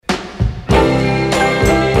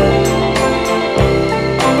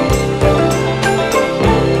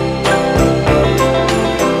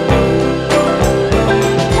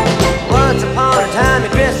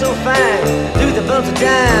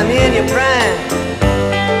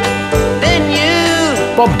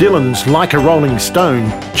Dylan's Like a Rolling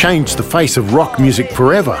Stone changed the face of rock music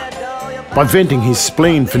forever. By venting his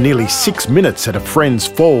spleen for nearly 6 minutes at a friend's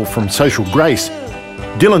fall from social grace,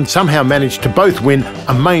 Dylan somehow managed to both win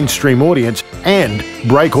a mainstream audience and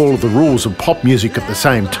break all of the rules of pop music at the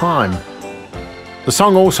same time. The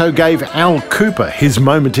song also gave Al Kooper his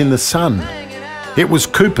moment in the sun. It was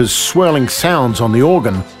Kooper's swirling sounds on the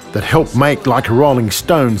organ that helped make Like a Rolling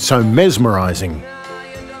Stone so mesmerising.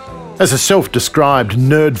 As a self-described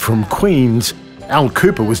nerd from Queens, Al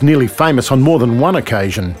Kooper was nearly famous on more than one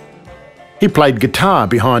occasion. He played guitar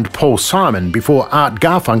behind Paul Simon before Art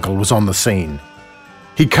Garfunkel was on the scene.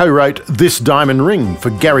 He co-wrote This Diamond Ring for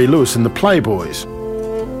Gary Lewis and the Playboys.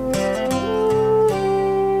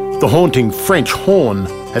 The haunting French horn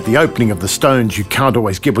at the opening of the Stones' You Can't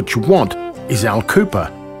Always Get What You Want is Al Kooper.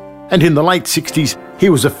 And in the late 60s, he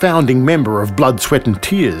was a founding member of Blood, Sweat and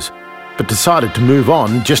Tears, but decided to move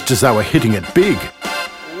on just as they were hitting it big.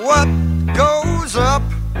 What goes up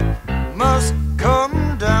must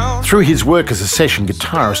come down. Through his work as a session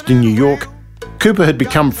guitarist in New York, Kooper had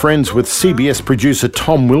become friends with CBS producer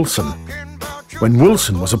Tom Wilson. When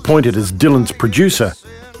Wilson was appointed as Dylan's producer,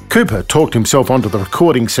 Kooper talked himself onto the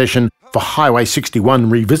recording session for Highway 61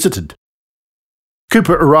 Revisited.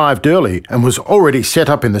 Kooper arrived early and was already set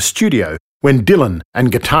up in the studio when Dylan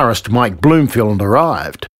and guitarist Mike Bloomfield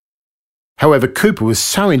arrived. However, Kooper was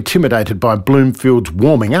so intimidated by Bloomfield's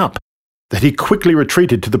warming up that he quickly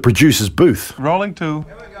retreated to the producer's booth. Rolling 2.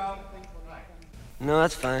 Here we go. No,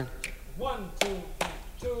 that's fine. 1, 2,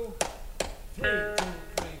 2, 3, 2,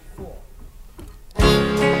 3, 4.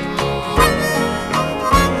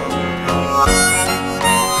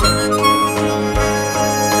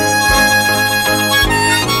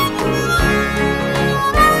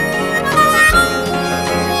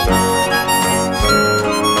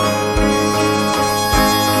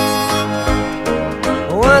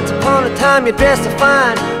 Once upon a time you dressed so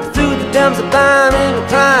fine, through the dumps of bomb in the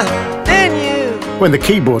crime, then you. When the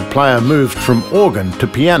keyboard player moved from organ to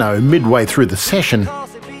piano midway through the session,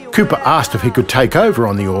 Kooper asked if he could take over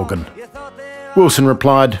on the organ. Wilson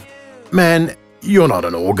replied, "Man, you're not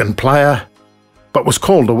an organ player," but was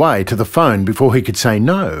called away to the phone before he could say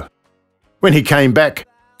no. When he came back,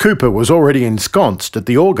 Kooper was already ensconced at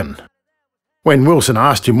the organ. When Wilson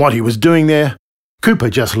asked him what he was doing there, Kooper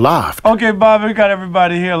just laughed. Okay, Bob, we got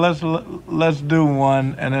everybody here. Let's do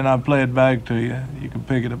one, and then I'll play it back to you. You can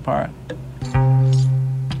pick it apart.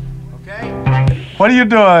 Okay. What are you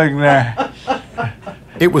doing there?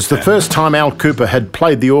 It was the first time Al Kooper had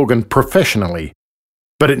played the organ professionally,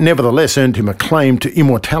 but it nevertheless earned him a claim to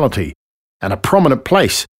immortality and a prominent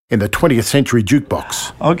place in the 20th century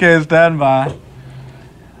jukebox. Okay, stand by.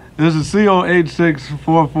 This is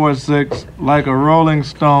CO86446, Like a Rolling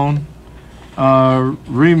Stone.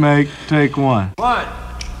 Remake, take 1. 1,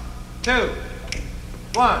 2,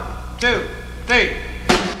 1, 2, 3.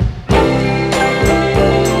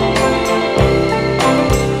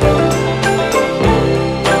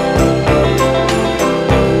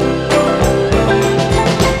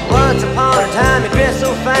 Once upon a time you dressed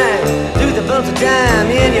so fine, through the bumps of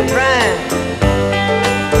dime in your prime.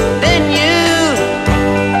 Then you.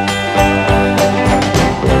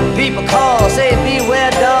 People call, say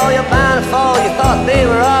beware doll, you're bound to fall. You thought they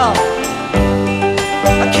were all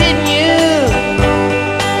kidding you.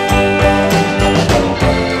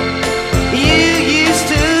 You used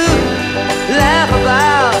to laugh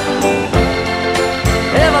about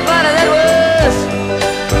everybody that was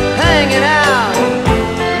hanging out.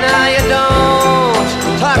 Now you don't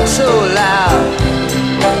talk so loud.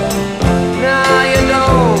 Now you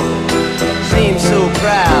don't seem so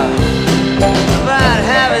proud about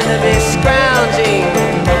having to be scrounging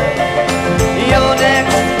your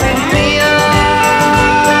next meal.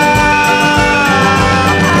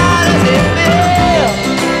 How does it feel?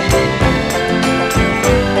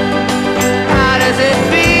 How does it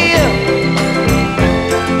feel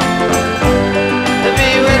to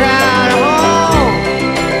be without a home?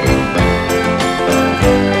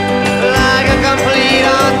 Like a complete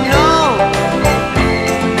unknown,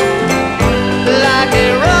 like a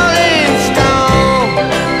rolling stone.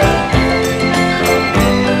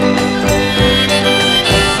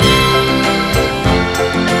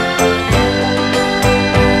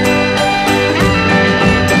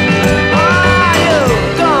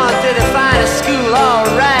 You've gone to the finest school, all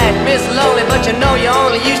right, Miss Lonely, but you know you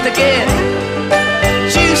only used to get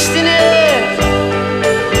juiced in it.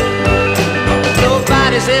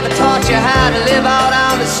 Nobody's ever taught you how to live out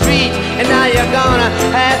on the street, and now you're gonna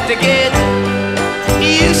have to get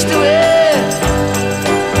used to it.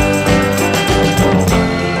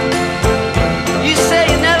 You say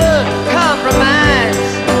you never compromise,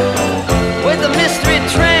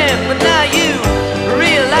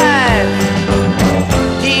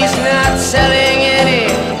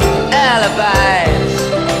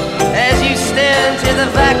 into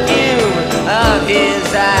the vacuum of his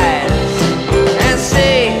eyes and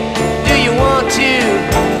say, do you want to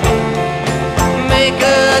make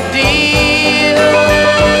a deal?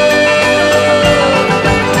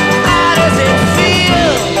 How does it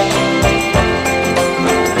feel?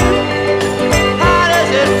 How does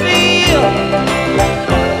it feel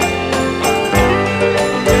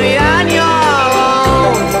to be on your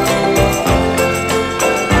own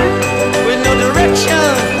with no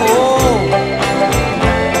direction home?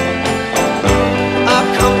 A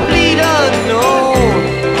complete unknown,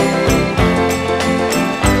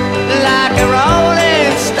 like a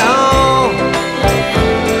rolling stone.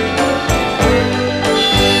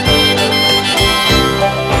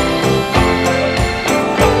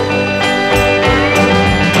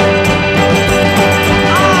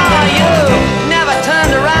 Oh, you never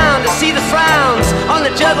turned around to see the frowns on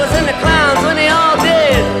the jugglers and the clowns when they all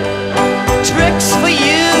did tricks for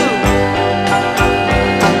you.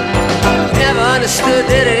 Never understood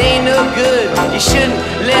that it ain't no good. You shouldn't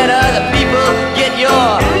let other people get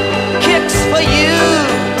your kicks for you.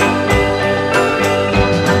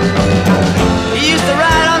 You used to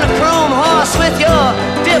ride on a chrome horse with your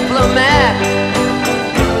diplomat,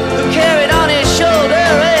 who carried on his shoulder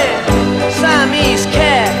a Siamese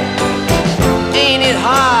cat. Ain't it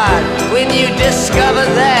hard when you discover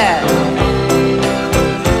that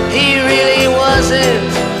he really wasn't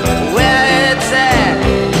where it's at?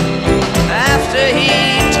 After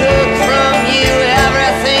he took from you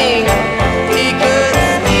everything he could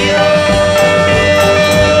steal.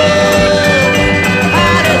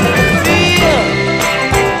 How does it feel?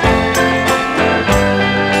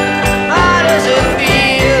 How does it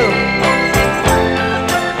feel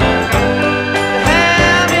to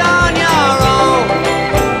have you on your own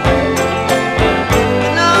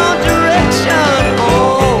with no direction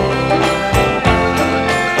home,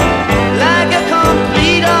 like a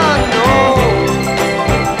complete unknown,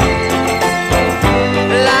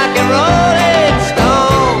 like a rolling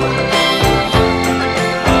stone?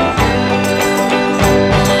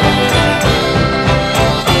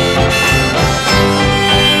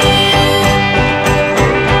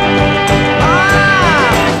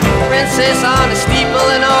 Princess on the steeple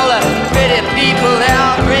and all the pretty people, they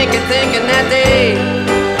all drinking, thinking that they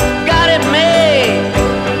got it made,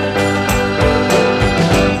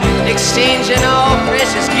 exchanging all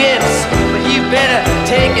precious gifts